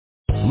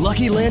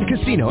Lucky Land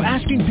Casino,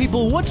 asking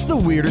people, what's the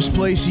weirdest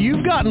place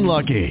you've gotten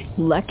lucky?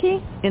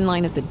 Lucky? In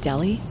line at the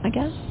deli, I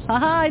guess?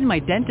 Aha, in my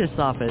dentist's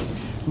office.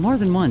 More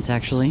than once,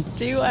 actually.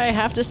 Do I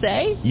have to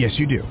say? Yes,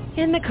 you do.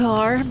 In the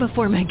car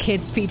before my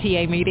kids'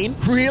 PTA meeting.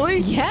 Really?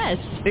 Yes.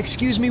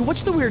 Excuse me,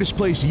 what's the weirdest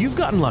place you've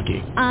gotten lucky?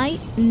 I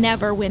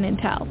never win and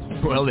tell.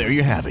 Well, there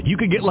you have it. You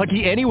can get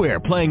lucky anywhere,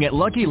 playing at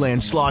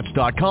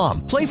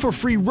LuckyLandSlots.com. Play for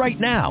free right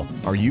now.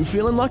 Are you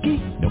feeling lucky?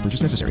 No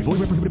purchase necessary. Void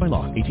where prohibited by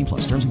law. 18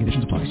 plus. Terms and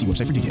conditions apply. See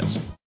website for details.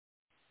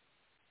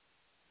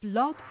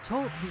 Blog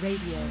Talk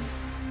Radio.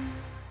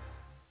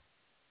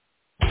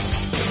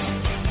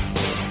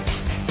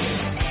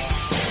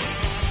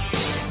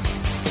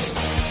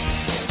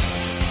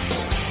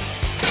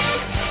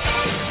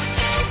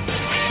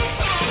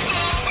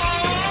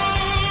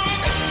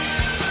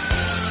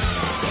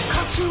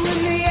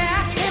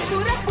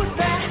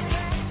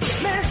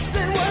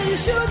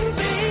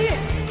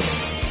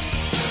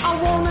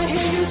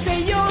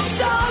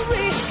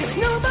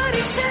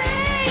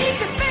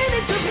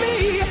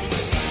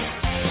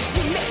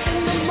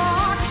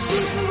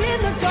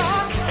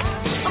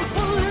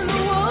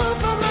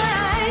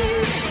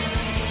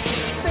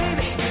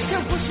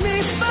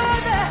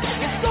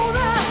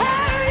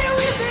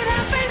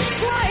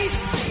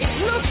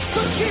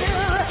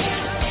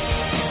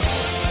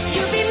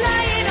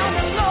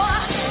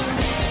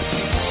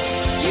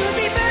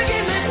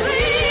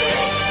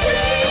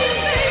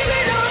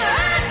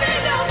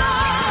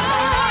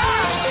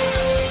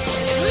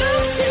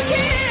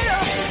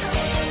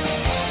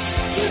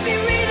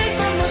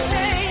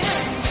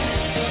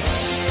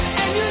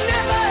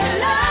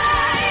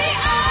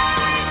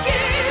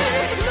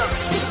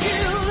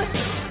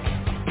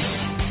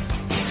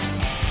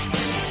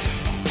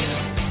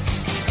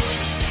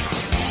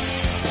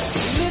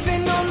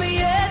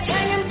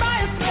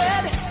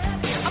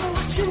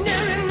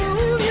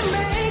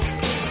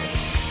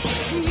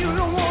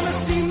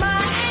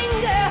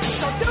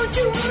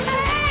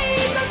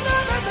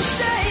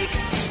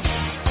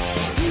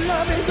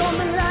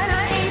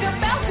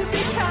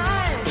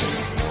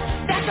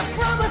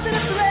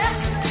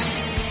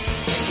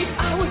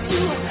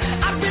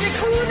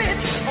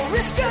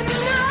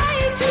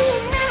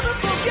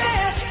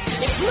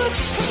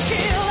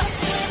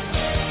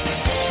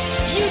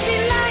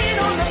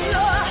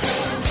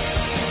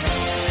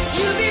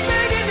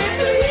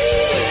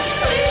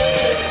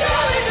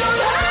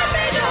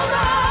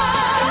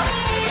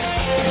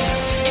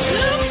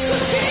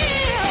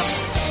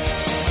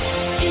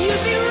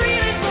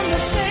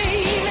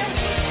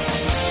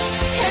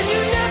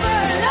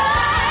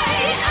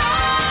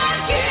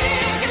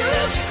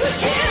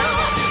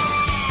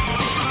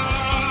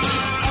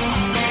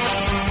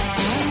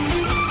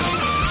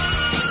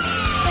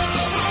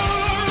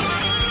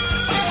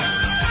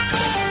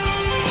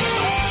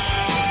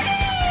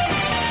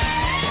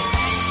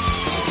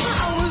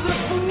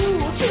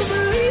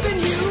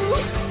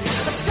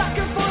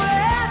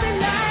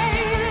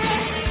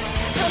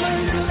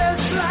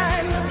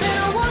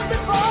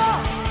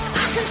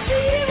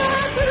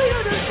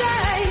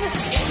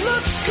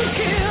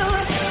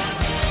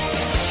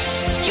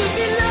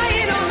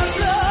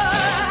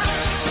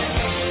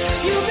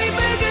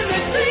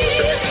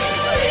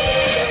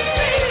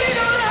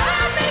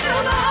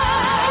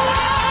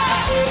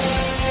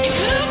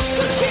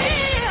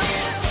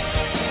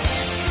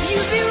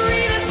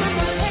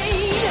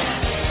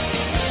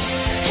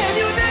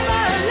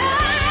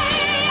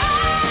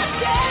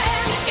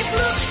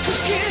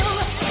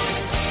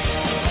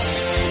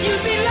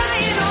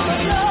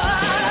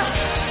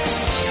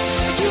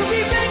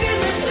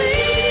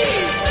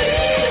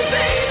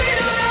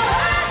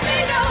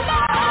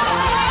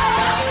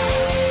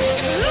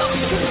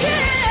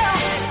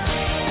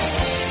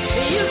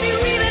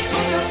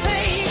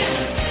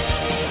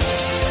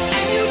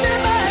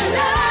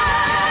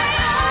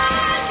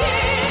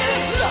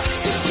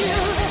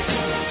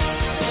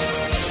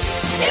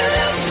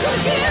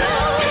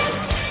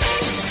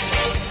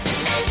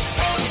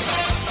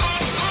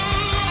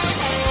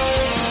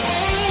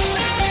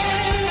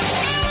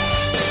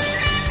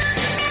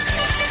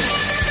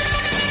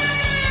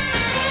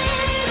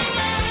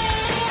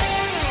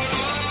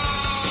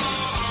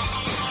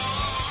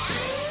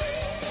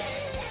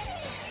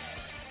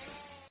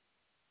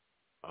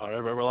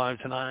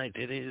 Tonight,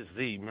 it is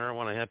the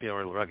Marijuana Happy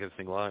Hour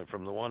broadcasting live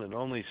from the one and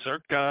only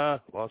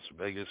Circa, Las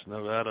Vegas,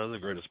 Nevada, the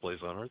greatest place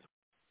on earth.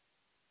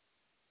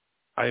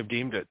 I have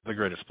deemed it the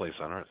greatest place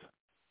on earth.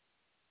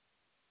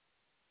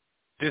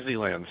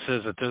 Disneyland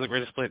says that they're the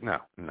greatest place. No,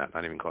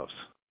 not even close.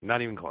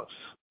 Not even close.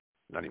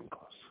 Not even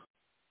close.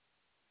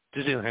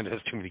 Disneyland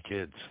has too many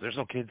kids. There's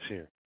no kids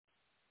here.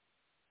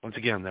 Once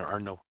again, there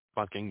are no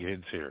fucking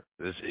kids here.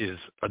 This is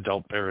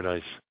adult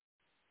paradise.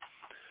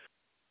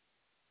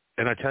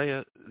 And I tell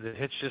you, the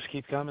hits just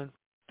keep coming.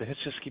 The hits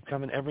just keep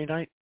coming every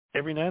night.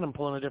 Every night I'm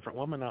pulling a different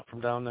woman out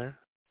from down there.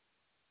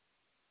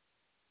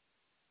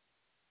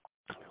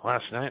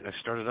 Last night I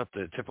started up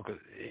the typical,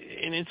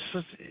 and it's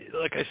just,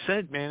 like I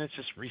said, man, it's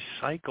just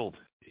recycled.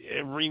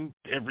 Every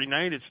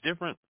night it's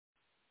different.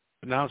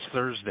 But now it's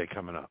Thursday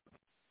coming up.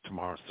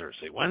 Tomorrow's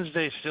Thursday.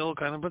 Wednesday, still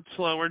kind of a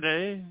slower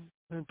day,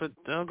 but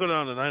I'll go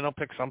down tonight. I'll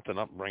pick something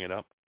up and bring it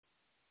up.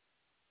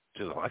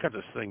 I got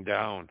this thing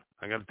down.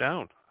 I got it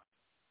down.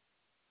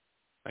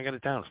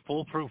 It's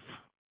foolproof.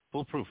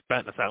 Foolproof.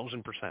 Bet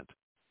 1,000%.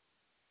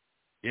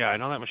 Yeah, I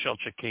know that Michelle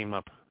chick came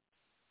up.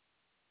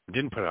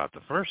 Didn't put it out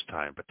the first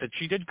time, but that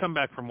she did come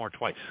back for more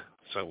twice.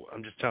 So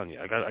I'm just telling you,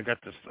 I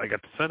got this. I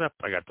got the setup.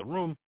 I got the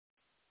room.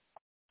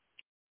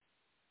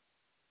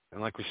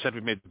 And like we said,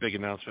 we made the big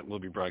announcement. We'll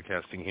be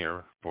broadcasting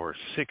here for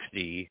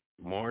 60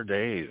 more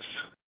days.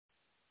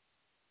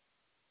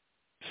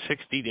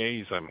 60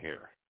 days I'm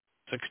here.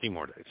 60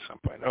 more days at some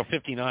point.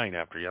 59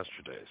 after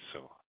yesterday.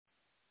 So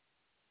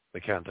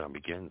the countdown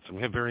begins. And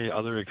we have very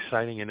other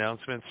exciting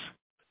announcements.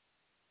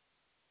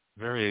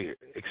 Very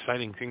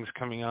exciting things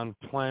coming on.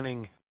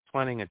 Planning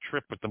a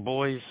trip with the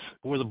boys.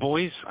 Who are the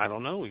boys? I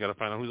don't know. We got to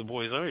find out who the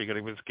boys are. You got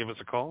to give us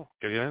a call.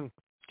 Get in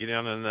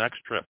on the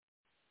next trip.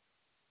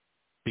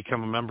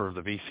 Become a member of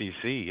the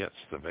VCC. Yes,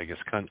 the Vegas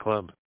Cunt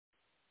Club.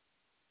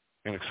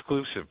 An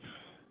exclusive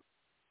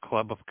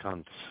club of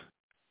cunts.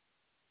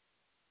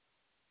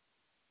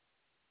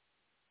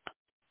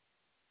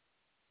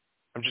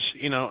 I'm just,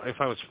 if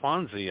I was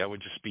Fonzie, I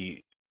would just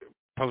be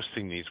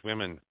posting these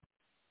women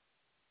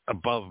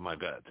above my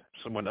bed.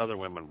 So when other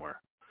women were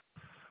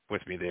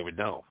with me, they would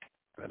know.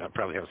 And I'd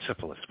probably have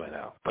syphilis by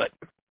now. But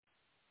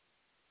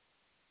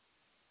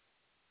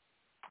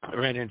I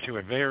ran into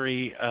a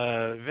very,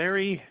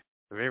 very,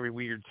 very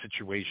weird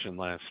situation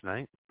last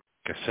night.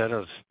 Like I said, I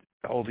was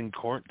holding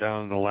court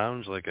down in the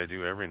lounge like I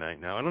do every night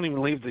now. I don't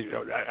even leave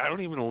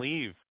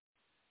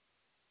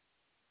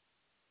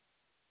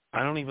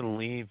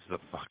the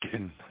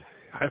fucking,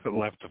 I haven't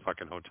left the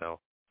fucking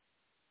hotel.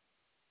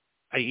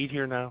 I eat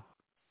here now.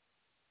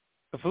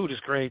 The food is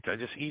great. I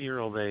just eat here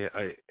all day.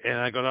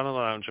 I go down to the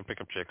lounge and pick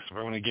up chicks. If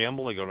I want to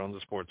gamble, I go down to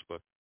the sports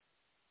book.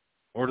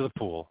 Or to the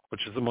pool,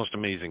 which is the most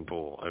amazing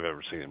pool I've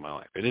ever seen in my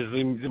life. It is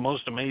the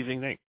most amazing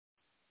thing.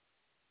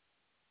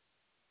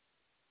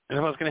 And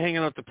if I was going to hang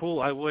out at the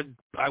pool, I would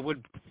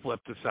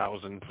flip the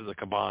 1,000 for the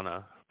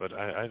cabana, but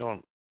I'm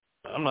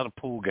not a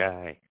pool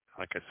guy.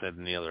 Like I said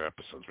in the other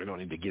episodes, we don't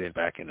need to get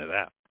back into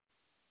that.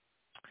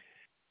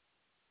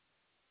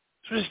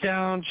 So just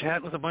down,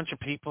 chatting with a bunch of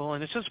people,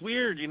 and it's just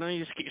weird, you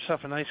just get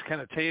yourself a nice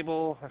kind of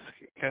table,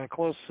 kind of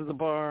close to the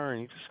bar,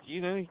 and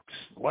you just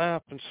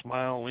laugh and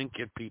smile, wink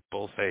at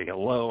people, say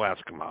hello,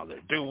 ask them how they're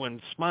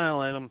doing,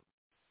 smile at them.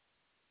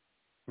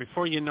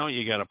 Before you know,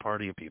 you got a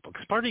party of people.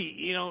 Because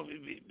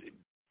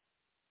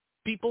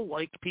people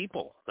like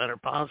people that are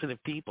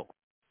positive people.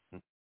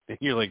 And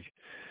you're like,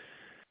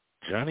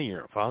 Johnny,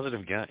 you're a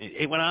positive guy.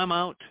 Hey, when I'm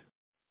out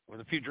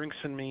with a few drinks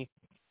in me,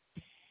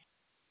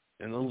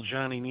 and little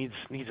Johnny needs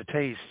a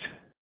taste,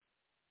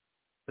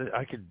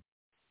 I could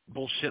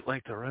bullshit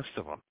like the rest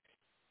of them.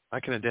 I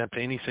can adapt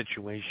to any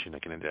situation. I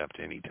can adapt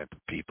to any type of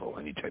people,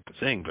 any type of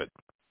thing. But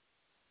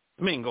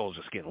the main goal is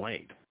just getting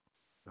laid.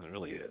 And it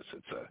really is.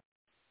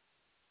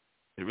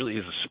 It really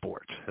is a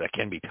sport that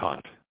can be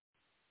taught.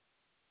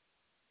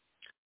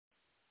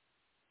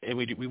 And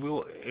we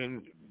will,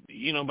 and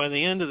by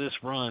the end of this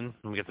run,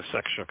 when we get the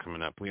sex show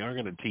coming up, we are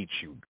going to teach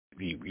you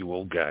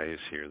old guys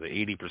here, the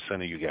 80%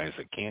 of you guys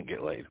that can't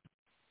get laid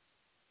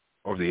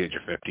over the age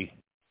of 50,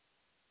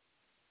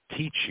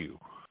 teach you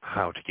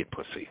how to get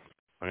pussy.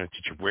 I'm going to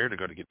teach you where to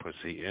go to get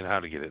pussy and how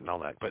to get it and all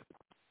that. But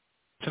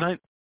tonight,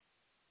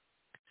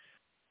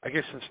 I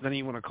guess since none of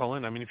you want to call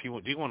in, if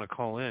you do want to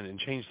call in and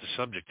change the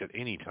subject at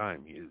any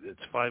time,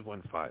 it's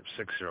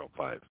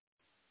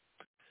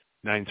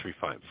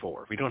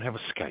 515-605-9354. We don't have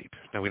a Skype.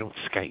 No, we don't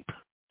Skype.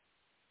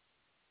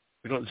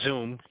 We don't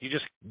Zoom. You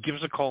just give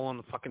us a call on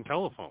the fucking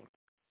telephone.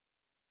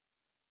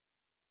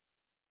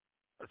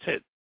 That's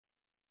it.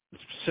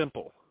 It's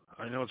simple.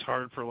 I know it's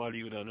hard for a lot of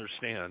you to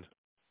understand.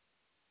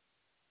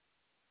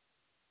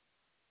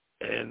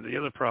 And the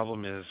other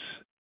problem is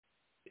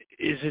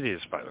it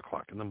is 5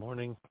 o'clock in the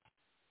morning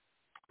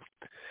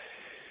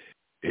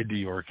in New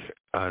York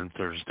on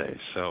Thursday.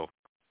 So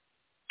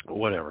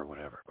whatever.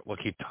 But we'll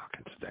keep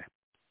talking today.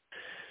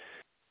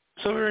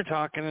 So we were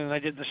talking, and I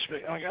did this.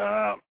 I'm like,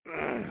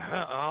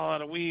 all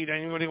out of weed.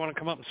 Anybody want to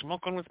come up and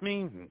smoke one with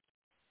me? And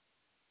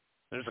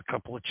there's a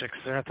couple of chicks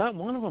there. I thought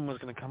one of them was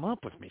going to come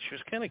up with me. She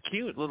was kind of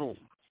cute, little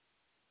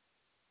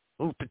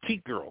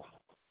petite girl.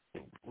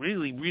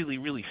 Really, really,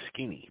 really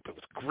skinny, but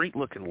with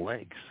great-looking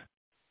legs.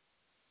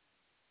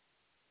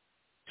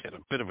 She had a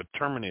bit of a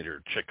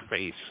Terminator chick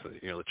face.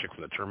 The chick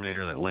from the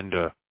Terminator, that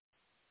Linda.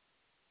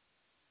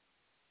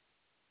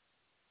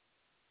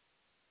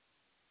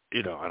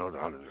 I don't know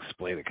how to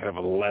explain it. Kind of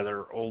a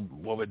leather old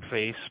woman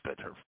face, but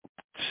her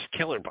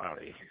killer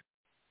body.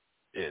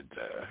 It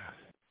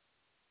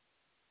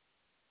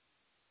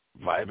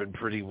vibing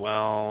pretty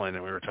well, and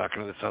then we were talking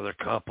to this other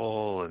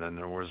couple, and then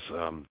there was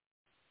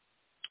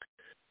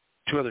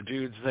two other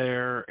dudes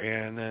there,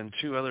 and then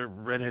two other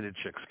redheaded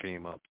chicks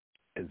came up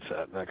and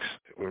sat next.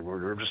 We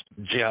were just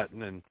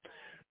chatting and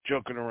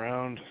joking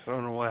around. I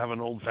don't know, we'll have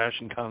an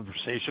old-fashioned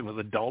conversation with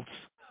adults.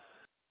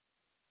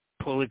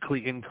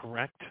 Politically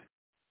incorrect.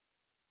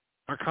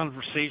 our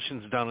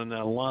conversations down in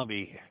that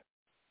lobby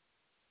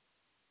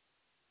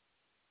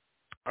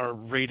are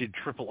rated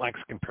XXX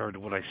compared to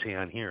what I see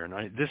on here. And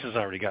this has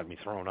already got me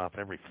thrown off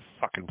every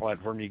fucking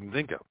platform you can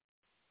think of.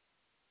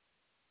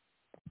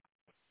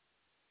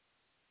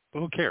 But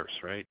who cares,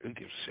 right? Who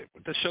gives a shit?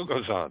 But the show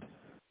goes on.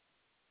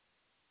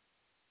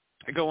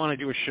 I go on, I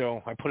do a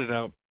show, I put it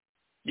out.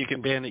 You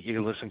can ban it, you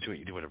can listen to it,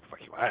 you do whatever the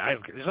fuck you want. I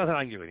don't care. There's nothing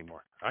I can do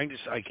anymore. I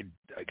could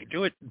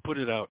do it and put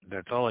it out.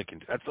 That's all I can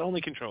do. That's the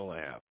only control I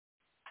have.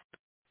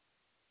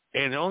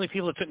 And the only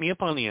people that took me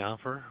up on the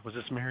offer was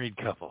this married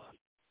couple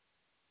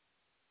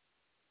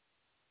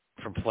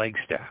from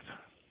Flagstaff.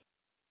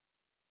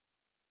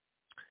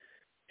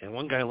 And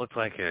one guy looked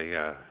like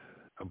a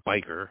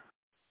biker,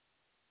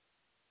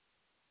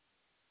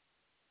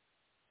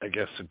 I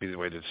guess would be the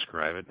way to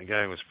describe it. The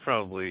guy was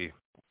probably,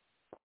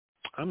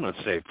 I'm going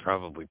to say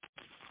probably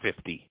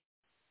 50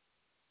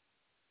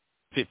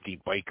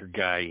 biker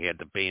guy. He had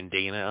the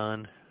bandana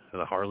on,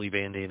 the Harley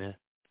bandana,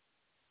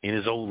 and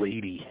his old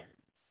lady.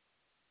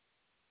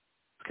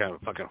 It's kind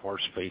of a fucking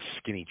horse-faced,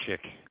 skinny chick.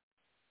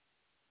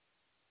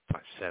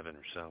 5'7"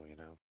 or so, you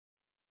know.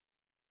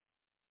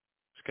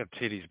 She's got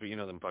titties, but you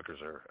know them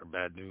fuckers are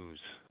bad news.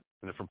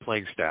 And they're from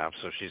Flagstaff,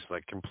 so she's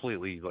like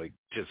completely like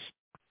just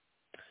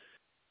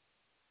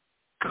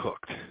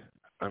cooked.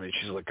 I mean,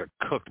 she's like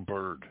a cooked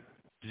bird.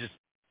 Just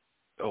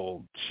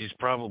old. She's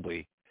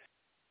probably,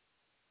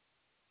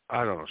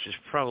 I don't know, she's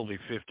probably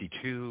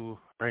 52,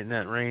 right in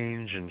that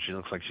range, and she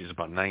looks like she's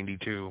about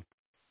 92.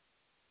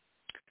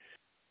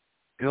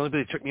 The only thing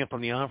that took me up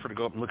on the offer to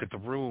go up and look at the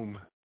room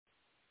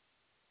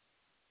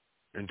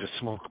and to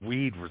smoke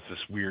weed with this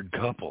weird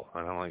couple.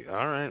 And I'm like,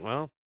 all right,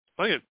 well,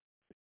 look at,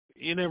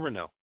 you never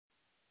know.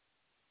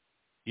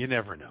 You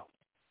never know.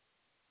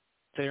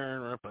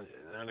 There, up on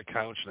the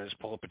couch, and I just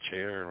pull up a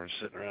chair, and we're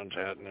sitting around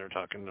chatting. They're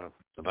talking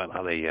about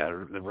how they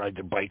ride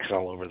their bikes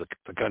all over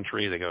the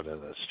country. They go to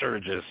the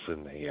Sturgis,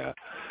 and a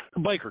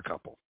biker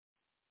couple.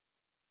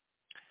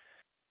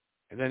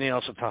 And then they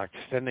also talked.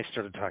 Then they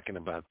started talking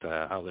about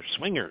how they're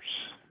swingers.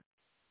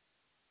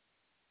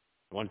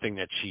 One thing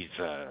that she's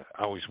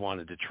always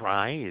wanted to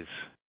try is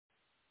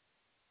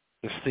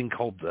this thing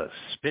called the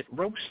spit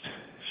roast.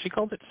 She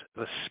called it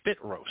the spit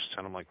roast.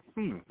 And I'm like,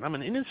 I'm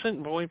an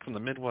innocent boy from the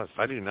Midwest.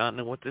 I do not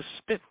know what this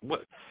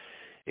what.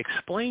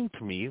 Explain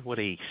to me what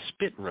a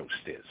spit roast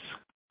is.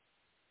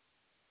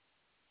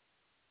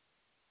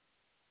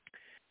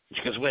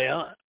 She goes,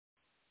 well,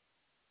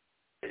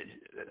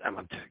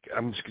 I'm just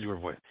going to do her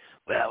voice.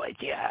 Well,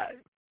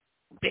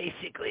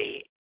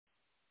 basically,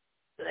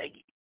 like,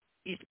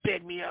 you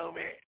spit me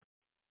over,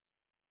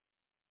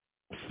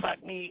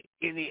 fuck me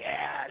in the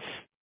ass,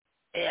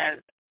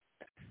 and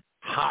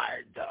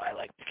hard, though. I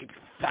like to keep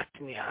fucked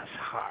in the ass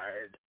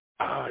hard.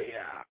 Oh,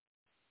 yeah.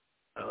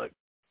 I'm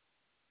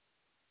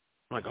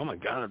like, oh, my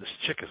God, this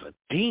chick is a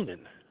demon.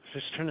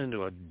 She's turned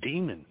into a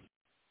demon.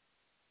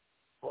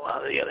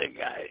 While the other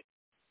guy,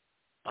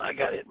 I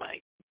got it,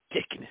 my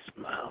dick in his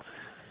mouth.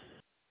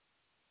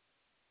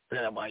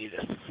 Then I want you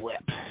to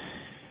flip.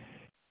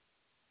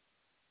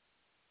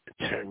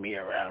 Turn me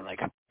around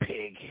like a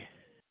pig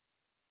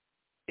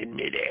in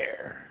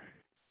midair.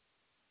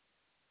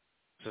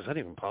 So is that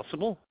even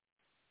possible?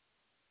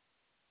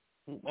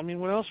 I mean,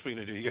 what else are we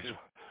going to do? You guys,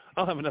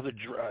 I'll have another,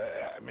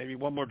 maybe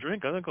one more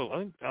drink. I think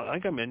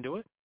I'm into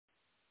it.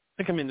 I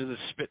think I'm into this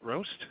spit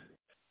roast.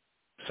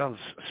 Sounds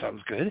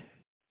good.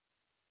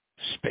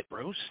 Spit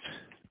roast.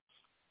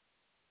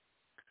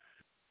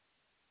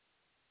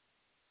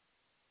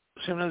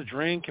 So have another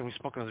drink, and we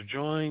smoke another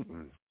joint,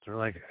 and they're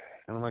like,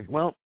 and I'm like,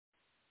 well,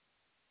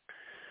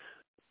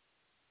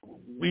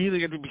 we either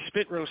got to be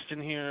spit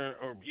roasting here,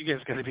 or you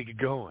guys got to be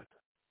going.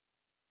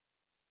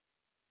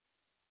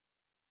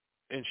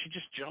 And she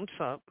just jumps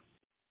up.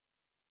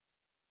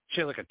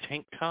 She had like a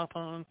tank top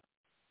on.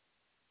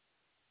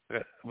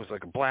 It was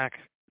like a black,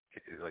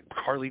 like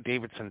Harley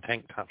Davidson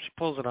tank top. She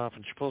pulls it off,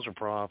 and she pulls her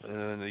bra off, and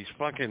then these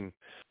fucking,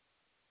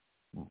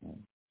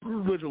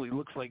 literally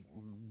looks like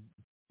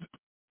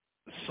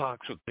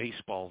socks with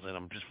baseballs in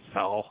them just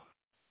fell.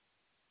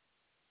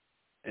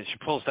 And she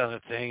pulls down the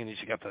thing, and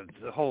she got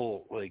the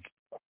whole, like,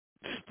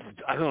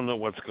 I don't know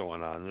what's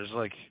going on. There's,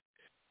 like,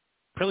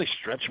 apparently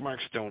stretch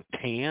marks don't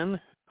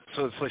tan.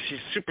 So it's like she's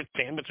super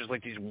tan, but there's,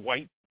 like, these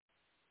white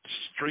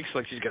streaks,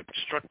 like she's got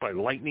struck by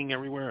lightning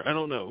everywhere. I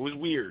don't know. It was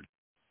weird.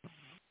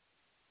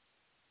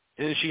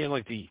 And then she had,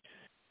 like, these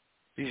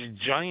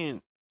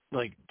giant,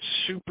 like,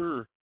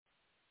 super,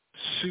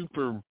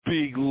 super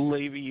big,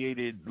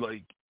 labiated,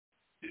 like,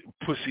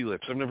 pussy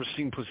lips. I've never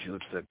seen pussy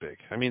lips that big.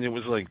 I mean, it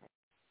was like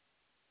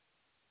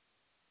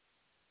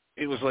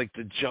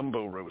the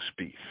jumbo roast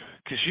beef.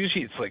 Because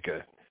usually it's like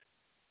a,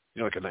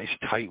 like a nice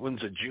tight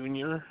one's a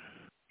junior,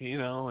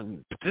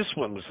 but this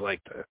one was like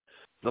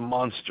the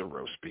monster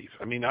roast beef.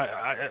 I mean,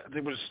 I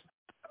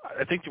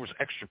think there was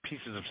extra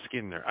pieces of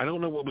skin there. I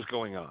don't know what was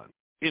going on.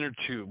 Inner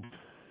tube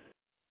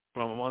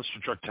from a monster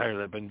truck tire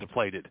that had been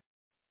deflated.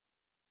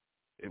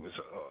 It was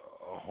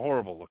a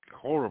horrible.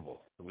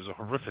 It was a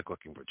horrific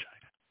looking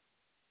vagina.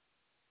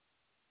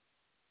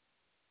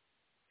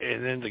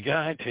 And then the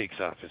guy takes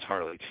off his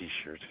Harley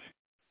T-shirt.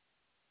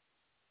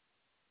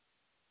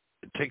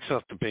 Takes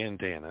off the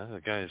bandana.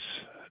 The guy's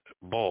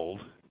bald.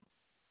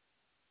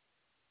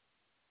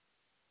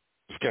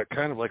 He's got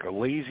kind of like a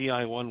lazy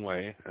eye one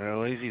way and a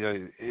lazy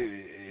eye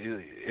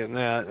in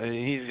that.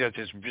 And he's got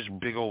this just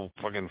big old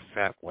fucking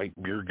fat white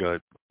beer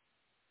gut.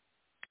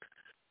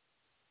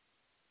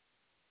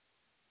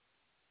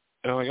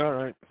 And I'm like, all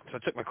right. So I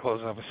took my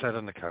clothes off. I sat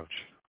on the couch.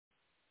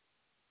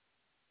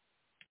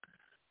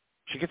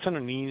 She gets on her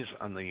knees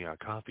on the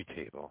coffee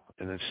table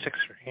and then sticks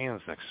her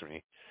hands next to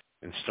me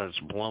and starts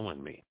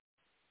blowing me.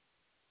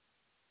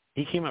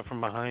 He came up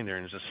from behind her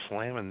and was just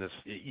slamming this.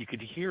 You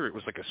could hear it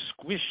was like a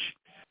squish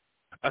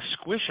I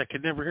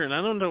could never hear. And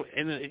I don't know,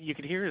 and you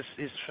could hear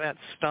his fat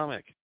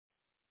stomach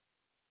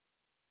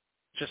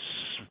just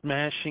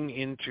smashing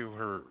into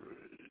her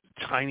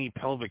tiny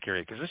pelvic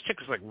area because this chick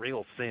was like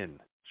real thin,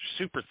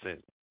 super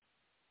thin.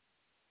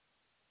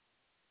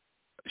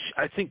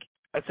 I think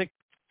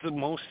the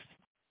most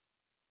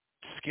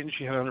skin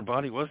she had on her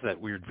body was that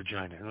weird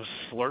vagina. It was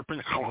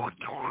slurping.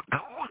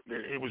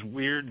 It was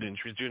weird, and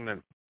she was doing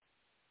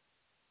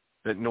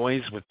that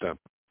noise with the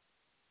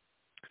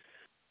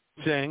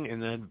thing,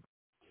 and then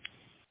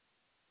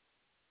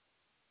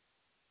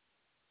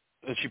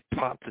she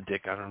popped the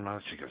dick out of her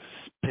mouth. She goes,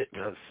 "Spit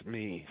us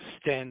me,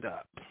 stand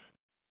up."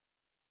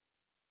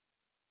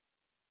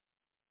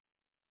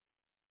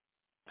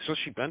 So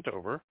she bent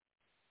over.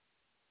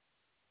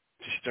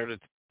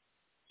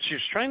 She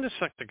was trying to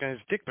suck the guy's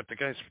dick, but the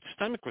guy's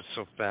stomach was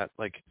so fat,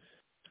 like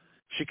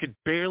she could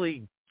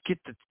barely get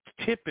the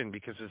tip in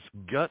because his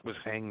gut was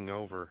hanging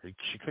over.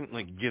 She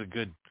couldn't get a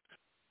good.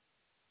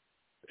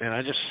 And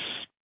I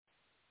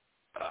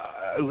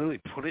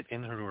literally put it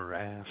in her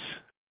ass.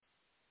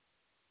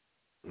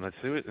 And I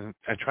threw it, and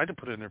I tried to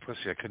put it in her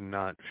pussy. I could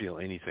not feel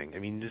anything. I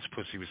mean, this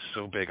pussy was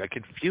so big. I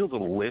could feel the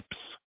lips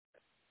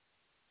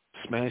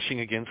smashing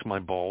against my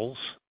balls.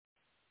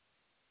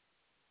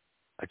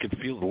 I could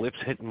feel the lips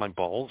hitting my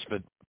balls,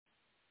 but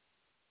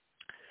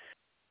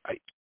I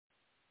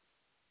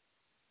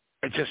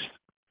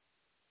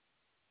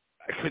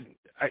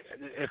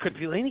couldn't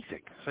feel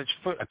anything. So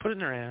I put it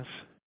in her ass.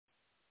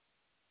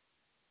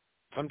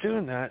 So I'm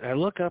doing that. I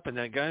look up, and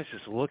that guy's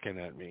just looking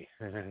at me.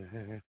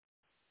 And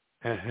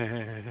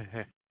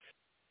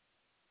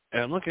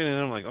I'm looking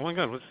at him like, oh my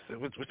God,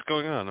 what's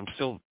going on? I'm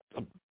still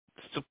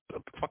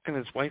fucking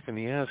his wife in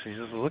the ass. He's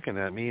just looking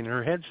at me, and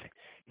her head's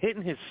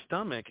hitting his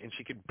stomach, and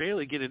she could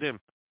barely get it in.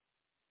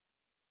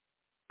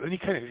 Then he's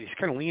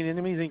kind of leaning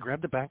into me, and then he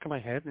grabbed the back of my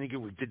head, and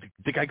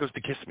the guy goes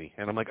to kiss me,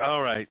 and I'm like,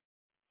 all right.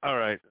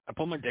 I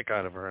pull my dick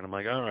out of her, and I'm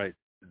like, all right,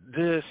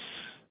 this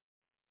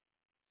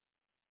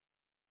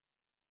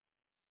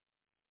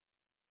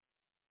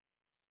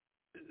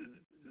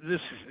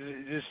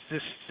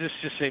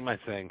just ain't my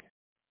thing.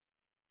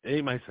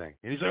 Ain't my thing.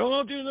 And he's like,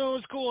 oh, dude, no,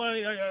 it's cool.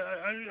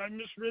 I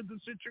misread the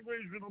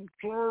situation. I'm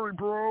sorry,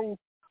 bro.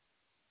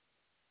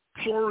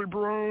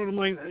 And I'm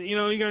like,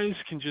 you guys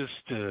can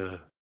just,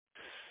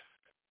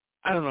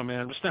 I don't know,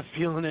 man. I'm just not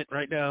feeling it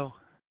right now.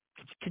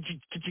 Could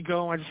you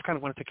go? I just kind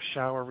of want to take a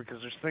shower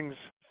because there's things,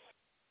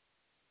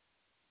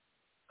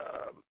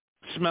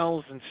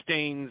 smells and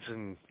stains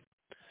and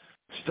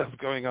stuff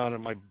going on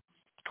in my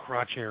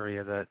crotch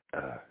area that,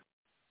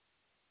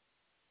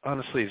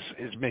 honestly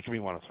is making me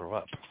want to throw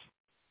up.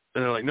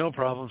 And they're like, no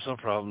problems. So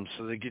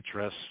they get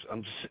dressed.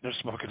 I'm just sitting there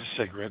smoking a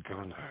cigarette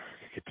going,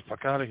 get the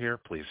fuck out of here.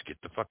 Please get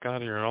the fuck out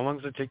of here. How long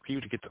does it take for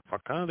you to get the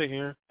fuck out of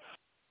here?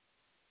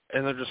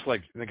 And they're just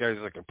like, the guy's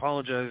like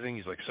apologizing.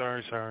 He's like,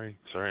 sorry.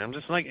 I'm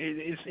just like,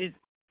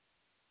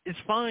 it's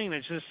fine.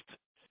 It's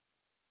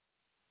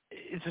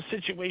a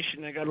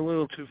situation that got a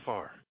little too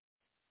far.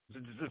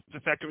 The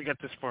fact that we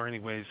got this far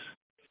anyways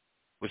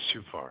was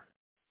too far.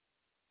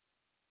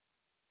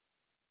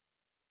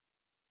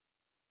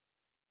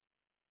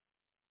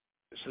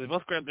 So they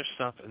both grabbed their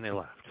stuff and they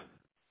left.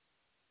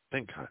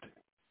 Thank God.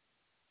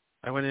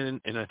 I went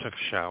in and I took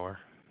a shower.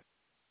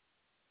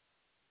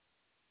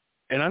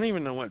 And I don't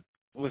even know what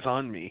was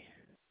on me.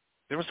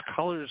 There was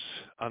colors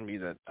on me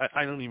that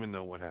I don't even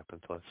know what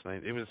happened last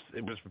night. It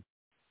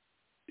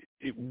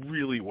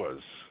really was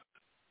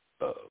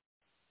a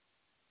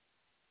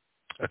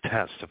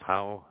test of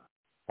how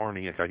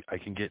horny I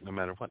can get no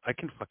matter what. I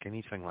can fuck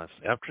anything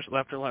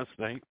after last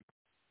night.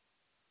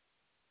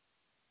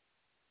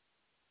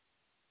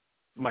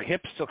 My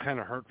hip still kind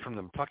of hurt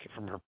from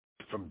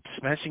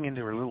smashing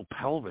into her little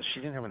pelvis. She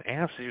didn't have an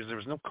ass. There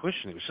was no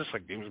cushion. It was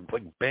like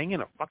banging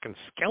a fucking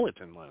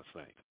skeleton last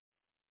night.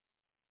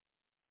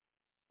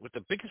 With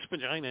the biggest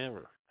vagina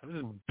ever. That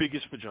was the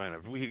biggest vagina.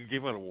 If we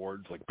gave out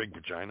awards like Big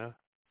Vagina,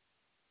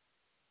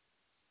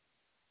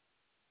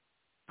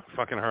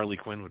 fucking Harley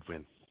Quinn would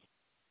win.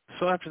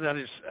 So after that,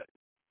 I just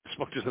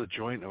smoked another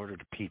joint and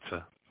ordered a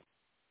pizza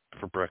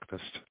for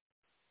breakfast.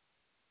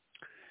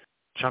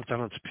 Chomped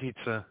down on some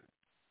pizza.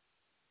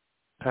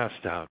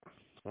 Passed out.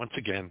 Once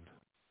again,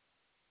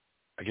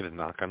 I get a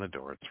knock on the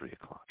door at 3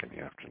 o'clock in the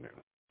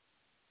afternoon.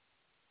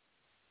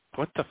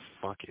 What the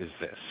fuck is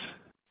this?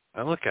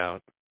 I look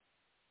out.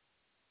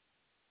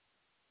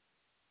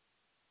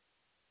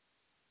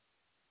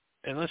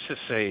 And let's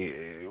just say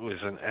it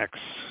was an X,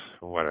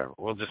 or whatever.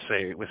 We'll just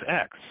say it was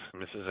X,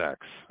 Mrs. X.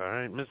 All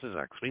right, Mrs.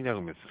 X. We know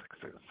who Mrs. X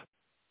is.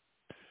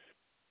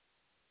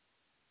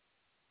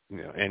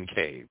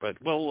 NK. But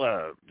I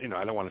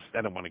don't want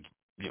to,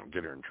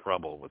 get her in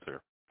trouble with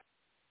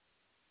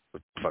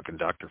fucking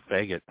Dr.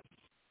 Faggot.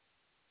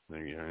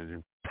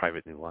 In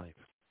private new life.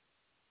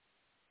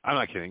 I'm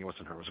not kidding. It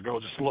wasn't her. It was a girl.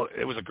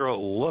 It was a girl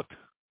who looked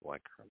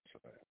like her.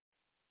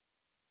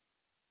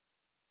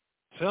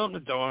 So out the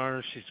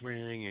door, she's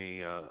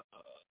wearing a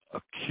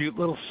cute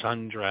little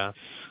sundress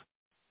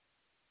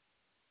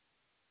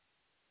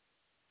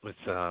with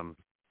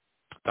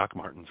Doc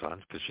Martens on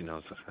because she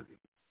knows.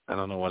 I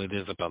don't know what it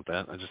is about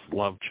that. I just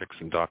love chicks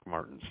in Doc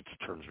Martens.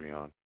 It turns me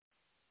on.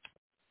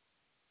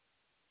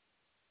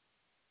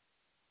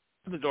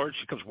 The door,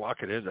 she comes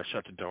walking in. I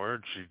shut the door,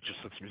 and she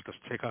just looks at me and goes,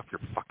 "Take off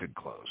your fucking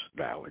clothes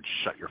now and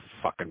shut your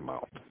fucking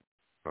mouth."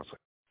 I was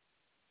like,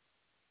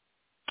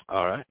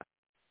 all right.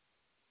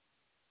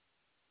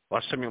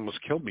 Last time he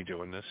almost killed me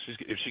doing this.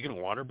 Is she going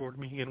to waterboard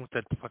me again with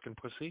that fucking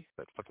pussy?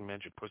 That fucking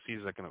magic pussy?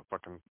 Is that going to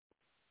fucking...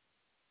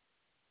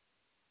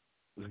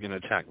 Is going to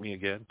attack me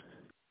again?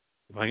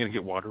 Am I going to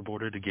get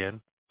waterboarded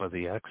again by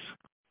the ex?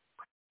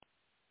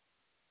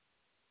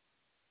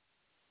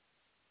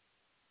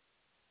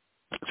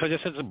 So I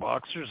just had some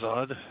boxers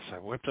on, so I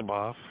whipped them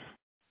off.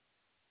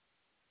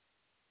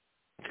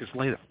 Just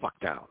lay the fuck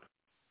down.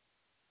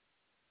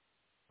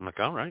 I'm like,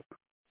 all right.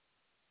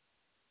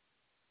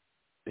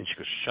 And she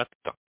goes, shut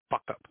the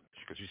fuck up.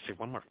 She goes, you say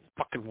one more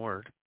fucking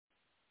word,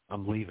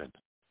 I'm leaving.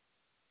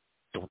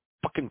 Don't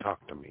fucking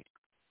talk to me.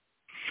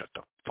 Shut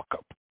the fuck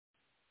up.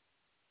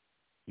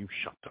 You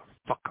shut the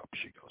fuck up,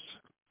 she goes.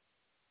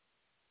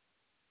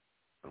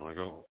 And I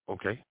go,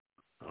 okay,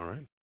 all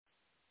right.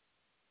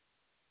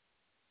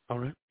 All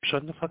right,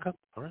 shut the fuck up,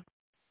 all right.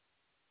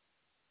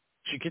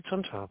 She gets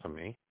on top of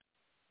me.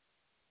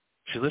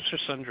 She lifts her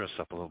sundress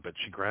up a little bit.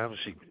 She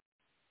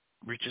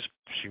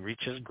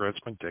reaches, grabs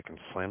my dick and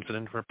slams it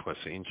into her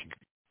pussy, and she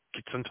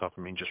gets on top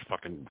of me and just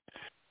fucking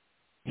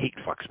hate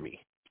fucks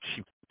me.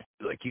 She,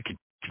 you could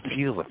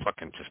feel the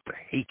fucking, just the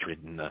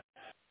hatred and the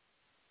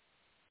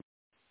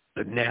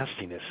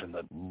nastiness and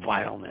the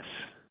vileness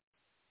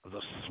of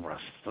those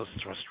thrusts. Those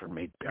thrusts were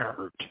made to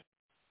hurt,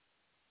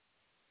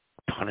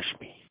 punish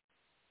me.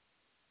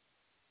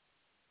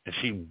 And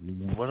she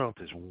let out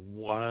this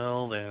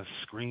wild-ass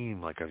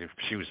scream like if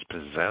she was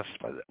possessed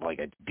by like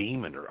a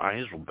demon. Her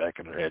eyes were back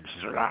in her head. She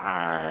said,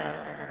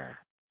 "Arr!"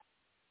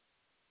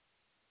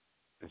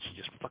 And she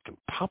just fucking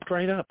popped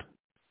right up.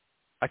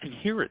 I could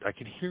hear it. I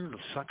could hear the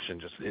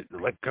suction. It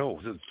let go.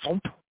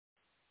 Thump.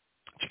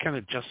 She kind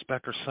of adjusts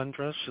back her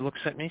sundress. She looks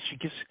at me.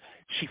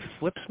 She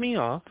flips me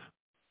off,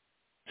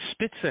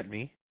 spits at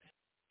me,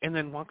 and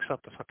then walks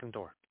out the fucking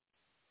door.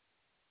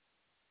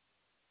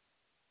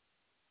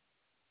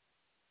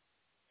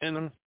 And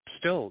I'm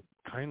still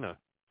kind of,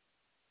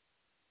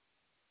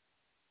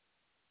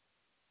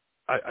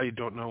 I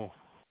don't know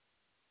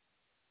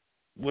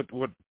what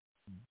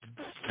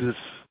this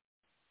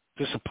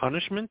a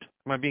punishment?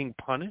 Am I being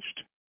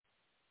punished?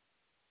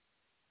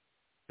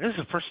 This is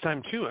the first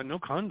time too. No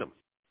condom.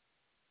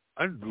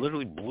 I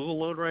literally blew a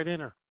load right in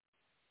her.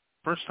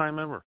 First time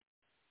ever.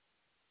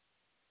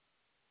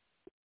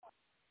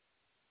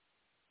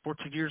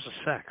 14 years of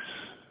sex.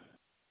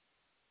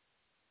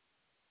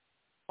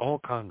 All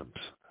condoms.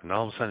 And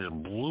all of a sudden,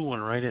 just blew one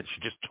right in.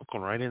 She just took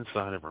one right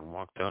inside of her and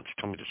walked out.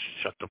 She told me to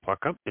shut the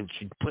fuck up, and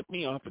she flipped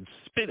me off and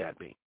spit at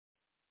me.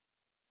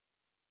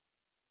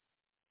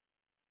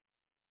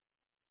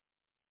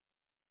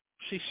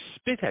 She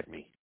spit at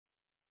me.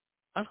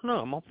 I don't know.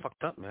 I'm all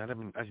fucked up, man. I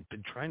mean, I've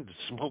been trying to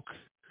smoke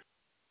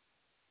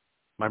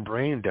my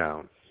brain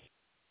down.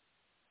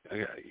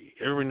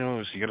 Everybody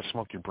knows you got to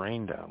smoke your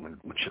brain down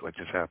when shit like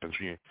this happens.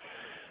 When your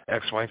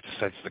ex-wife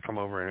decides to come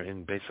over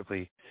and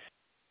basically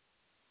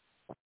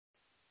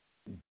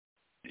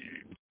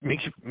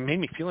made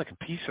me feel like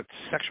a piece of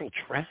sexual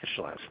trash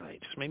last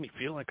night. Just made me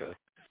feel like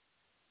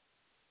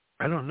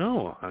I don't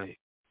know. I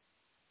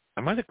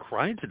might have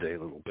cried today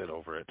a little bit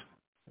over it.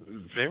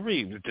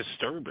 Very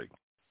disturbing.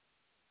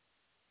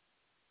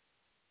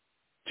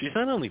 She's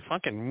not only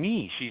fucking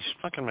me, she's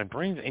fucking my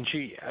brain,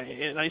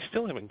 and I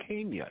still haven't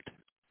came yet.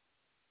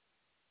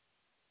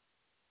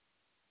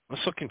 I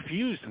was so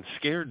confused and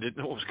scared, didn't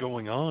know what was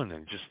going on,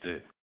 and just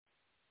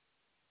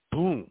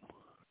boom.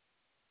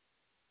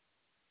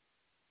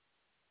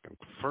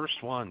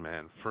 First one,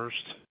 man.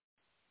 First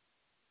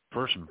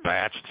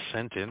batch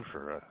sent in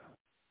for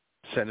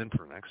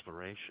an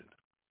exploration.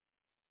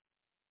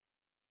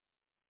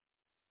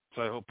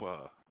 So I hope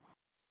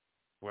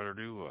what her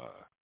new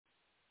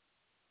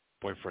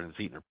boyfriend's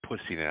eating her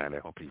pussy tonight. I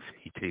hope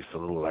he tastes a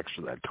little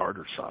extra of that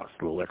tartar sauce,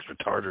 a little extra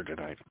tartar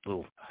tonight,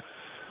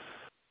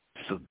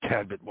 just a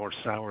tad bit more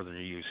sour than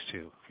you're used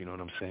to. You know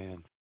what I'm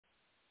saying?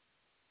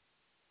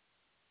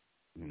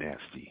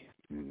 Nasty,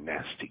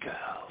 nasty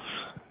girls.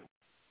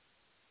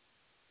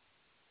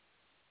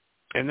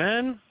 And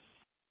then,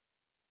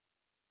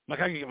 I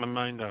got to get my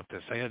mind off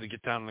this. I had to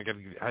get down and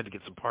I had to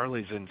get some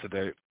parlays in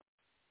today.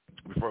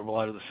 before a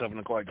lot of the 7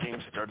 o'clock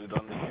games started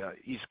on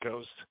the East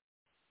Coast.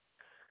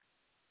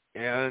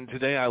 And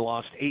today I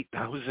lost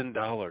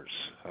 $8,000.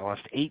 I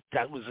lost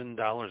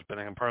 $8,000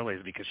 betting on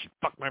parlays because she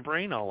fucked my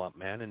brain all up,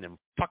 man. And them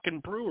fucking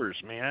Brewers,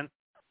 man.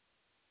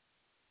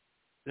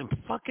 Them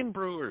fucking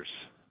Brewers.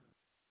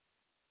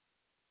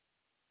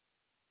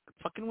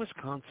 Fucking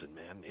Wisconsin,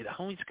 man. It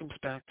always comes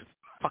back to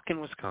fucking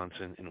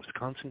Wisconsin, and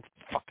Wisconsin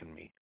fucking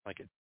me. Like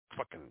it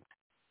fucking...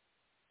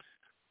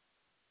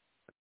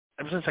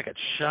 Ever since I got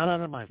shot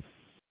out of my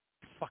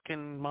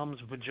fucking mom's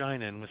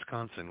vagina in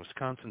Wisconsin,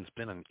 Wisconsin's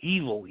been an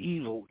evil,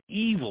 evil,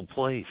 evil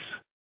place.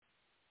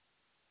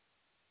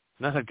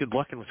 Not had good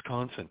luck in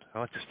Wisconsin.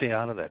 I like to stay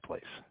out of that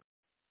place.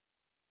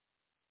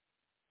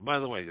 By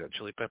the way, that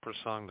Chili Peppers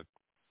song, the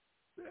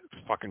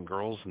fucking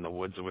girls in the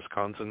woods of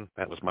Wisconsin,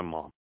 that was my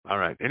mom. All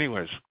right,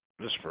 anyways,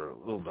 just for a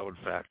little known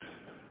fact.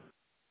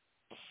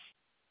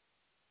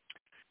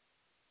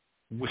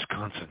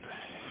 Wisconsin.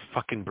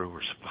 Fucking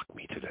Brewers. Fuck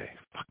me today.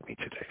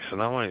 So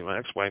now my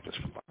ex-wife is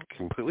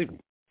completely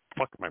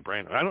fucking my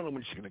brain. I don't know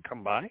when she's going to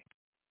come by.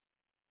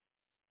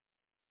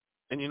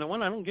 And you know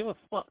what? I don't give a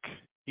fuck.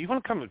 You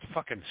want to come and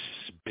fucking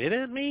spit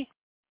at me?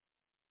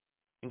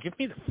 And give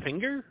me the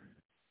finger?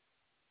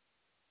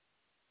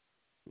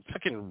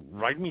 Fucking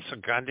ride me so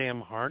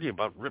goddamn hard you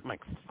about rip my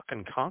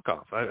fucking cock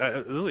off.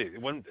 I really,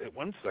 at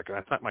one second,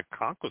 I thought my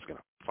cock was going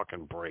to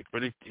fucking break.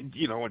 But it didn't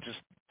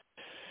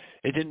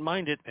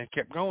mind it. It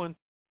kept going.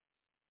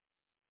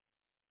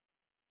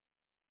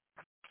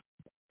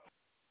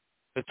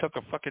 It took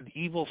a fucking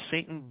evil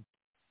Satan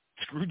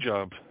screw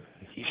job.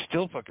 He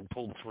still fucking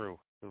pulled through.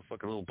 The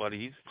fucking little buddy.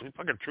 He's a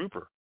fucking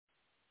trooper.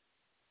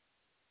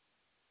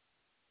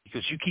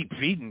 Because you keep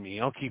feeding me,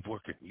 I'll keep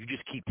working. You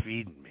just keep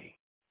feeding me.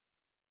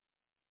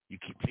 You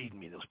keep feeding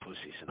me those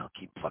pussies, and I'll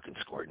keep fucking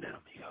squirting at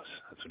them. He goes,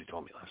 that's what he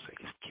told me last night.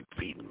 He goes, keep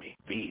feeding me.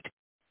 Feed.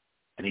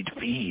 I need to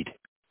feed.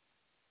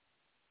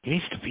 He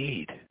needs to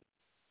feed.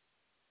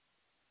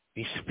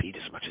 He needs to feed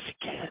as much as he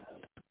can.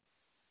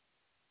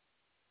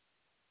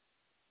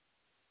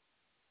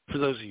 For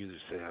those of you that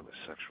say I have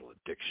a sexual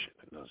addiction,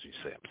 and those of you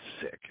say I'm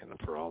sick, and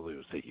for all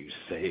those that you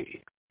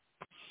say,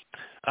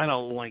 I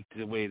don't like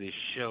the way this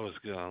show has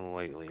gone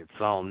lately.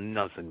 It's all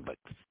nothing but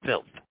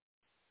filth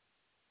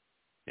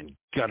and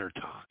gutter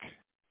talk.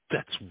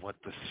 That's what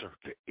the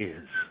circa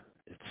is.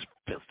 It's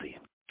filthy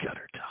and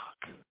gutter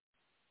talk.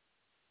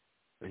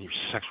 And your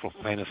sexual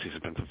fantasies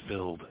have been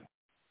fulfilled.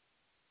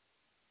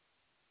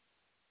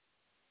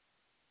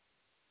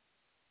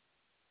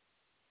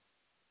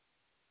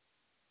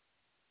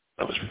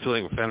 I was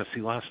fulfilling a fantasy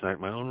last night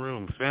in my own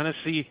room.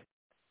 Fantasy,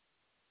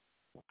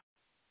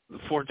 the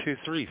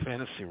 423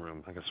 fantasy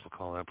room, I guess we'll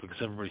call that,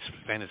 because everybody's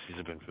fantasies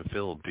have been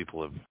fulfilled.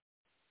 People have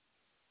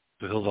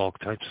fulfilled all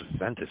types of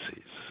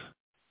fantasies.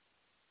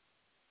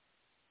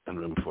 In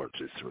room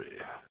 423.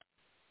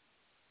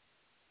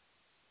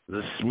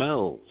 The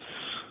smells,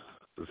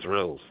 the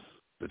thrills,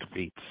 the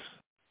defeats,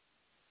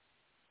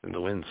 and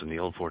the wins in the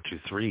old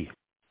 423.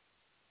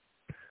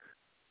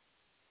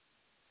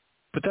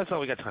 But that's all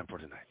we got time for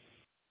tonight.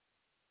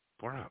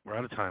 We're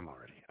out of time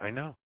already. I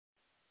know.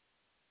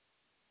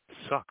 It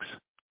sucks.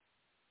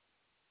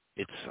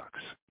 It sucks.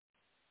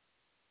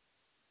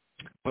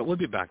 But we'll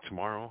be back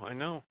tomorrow. I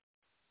know.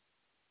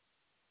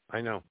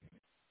 It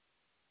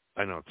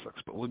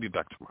sucks, but we'll be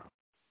back tomorrow.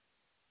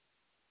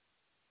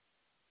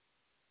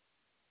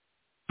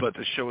 But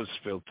the show is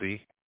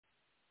filthy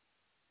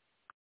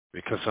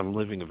because I'm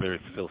living a very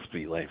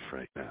filthy life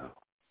right now.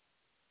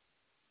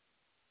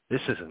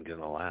 This isn't going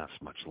to last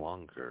much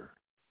longer.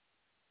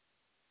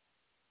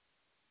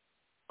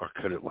 Or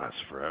could it last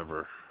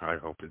forever? I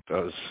hope it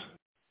does.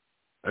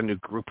 A new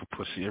group of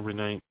pussy every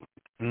night.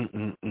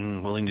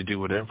 Willing to do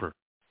whatever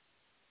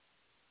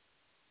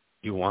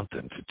you want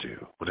them to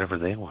do. Whatever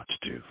they want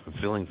to do.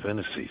 Fulfilling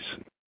fantasies.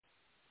 And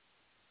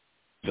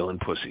filling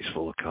pussies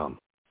full of cum.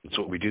 That's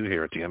what we do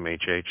here at the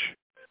MHH.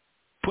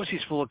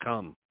 Pussies full of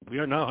cum. We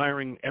are now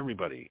hiring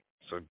everybody.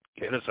 So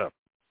hit us up.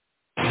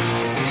 Good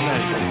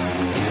night.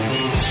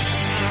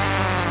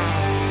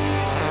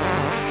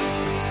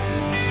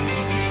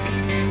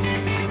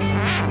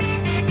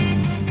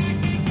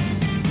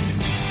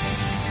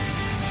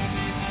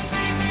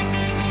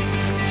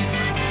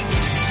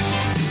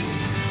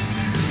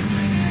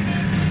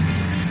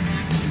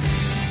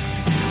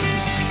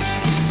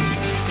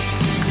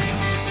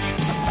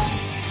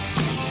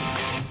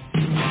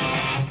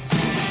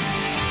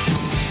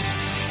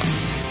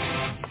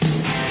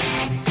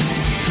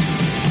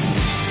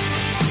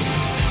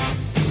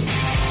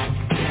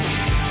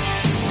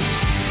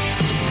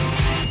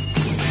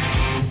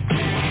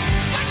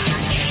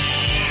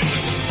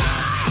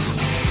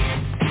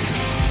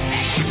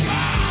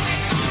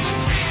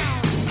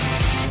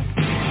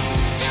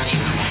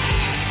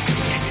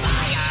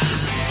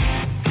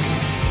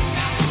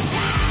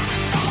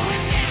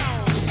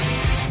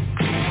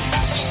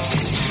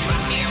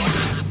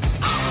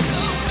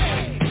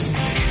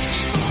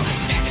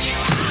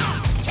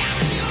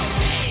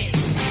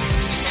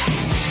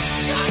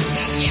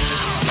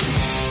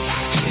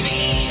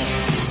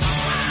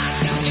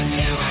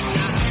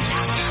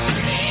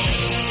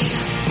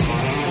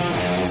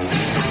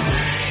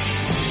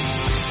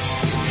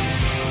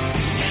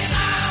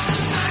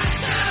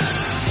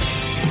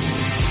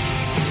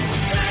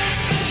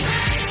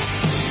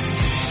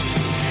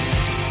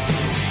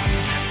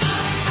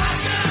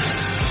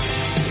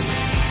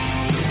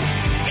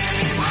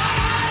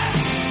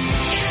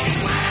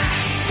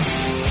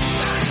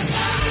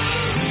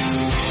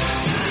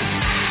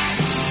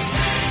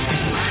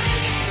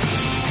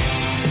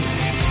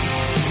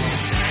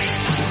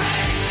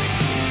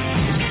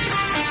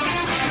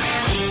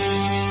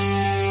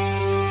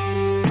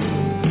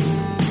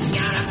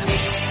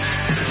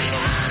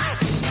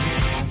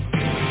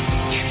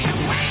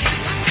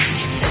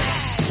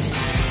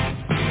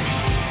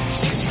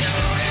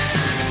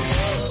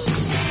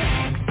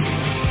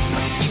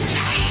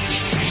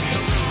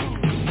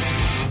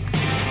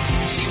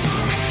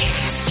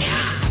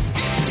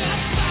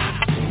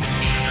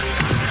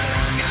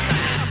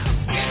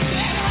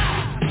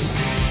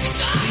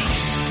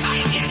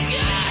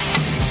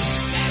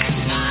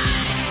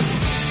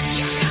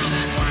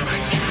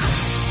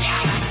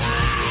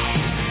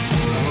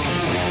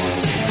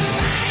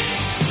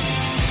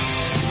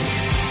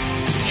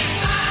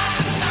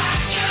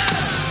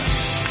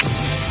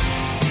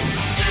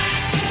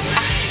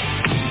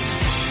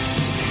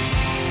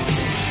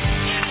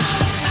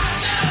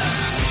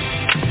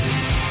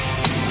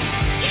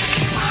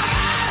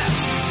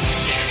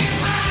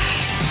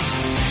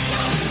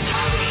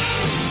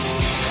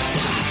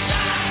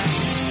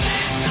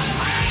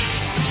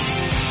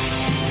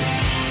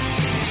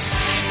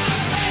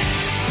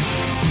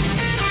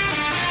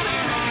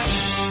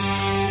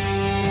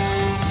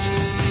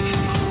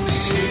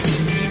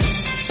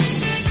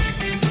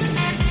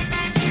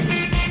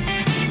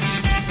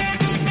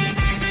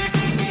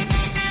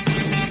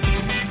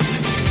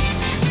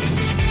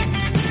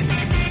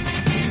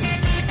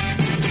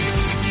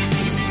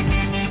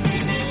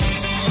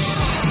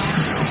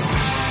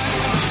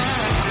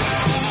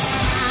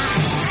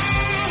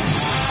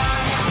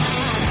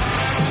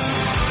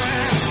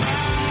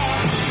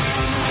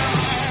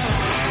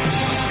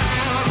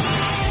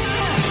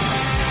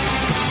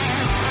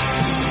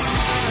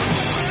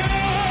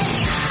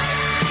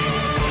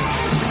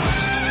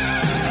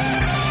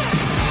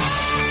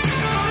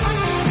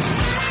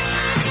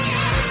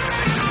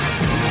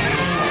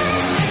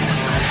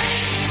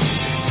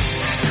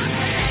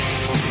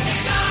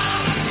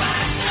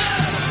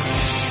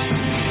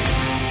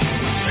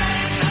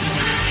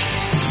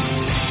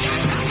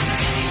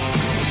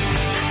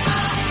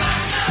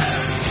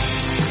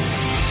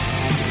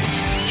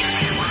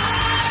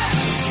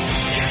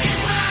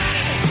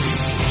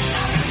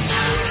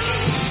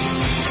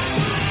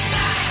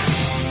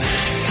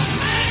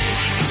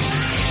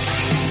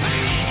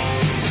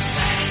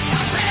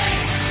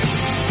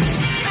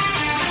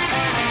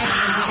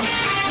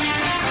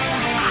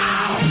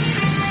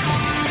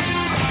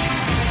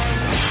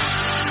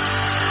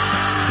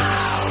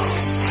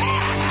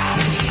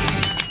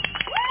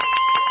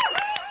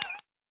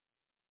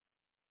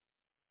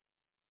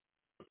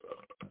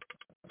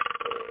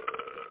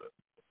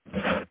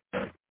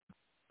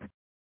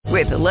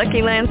 With the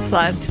Lucky Land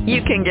Slots,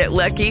 you can get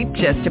lucky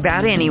just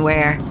about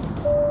anywhere.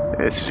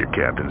 This is your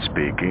captain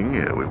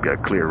speaking. We've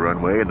got clear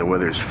runway and the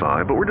weather's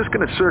fine, but we're just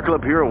going to circle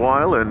up here a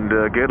while and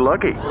get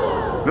lucky.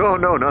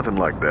 No, nothing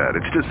like that.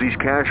 It's just these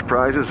cash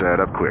prizes add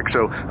up quick.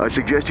 So I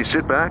suggest you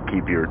sit back,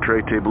 keep your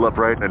tray table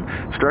upright, and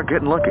start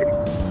getting lucky.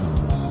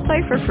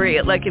 Play for free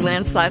at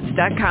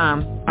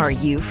LuckyLandSlots.com. Are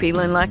you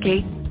feeling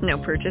lucky? No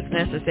purchase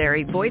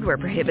necessary. Void where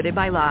prohibited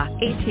by law.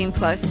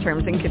 18+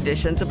 terms and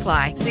conditions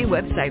apply. See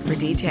website for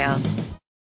details.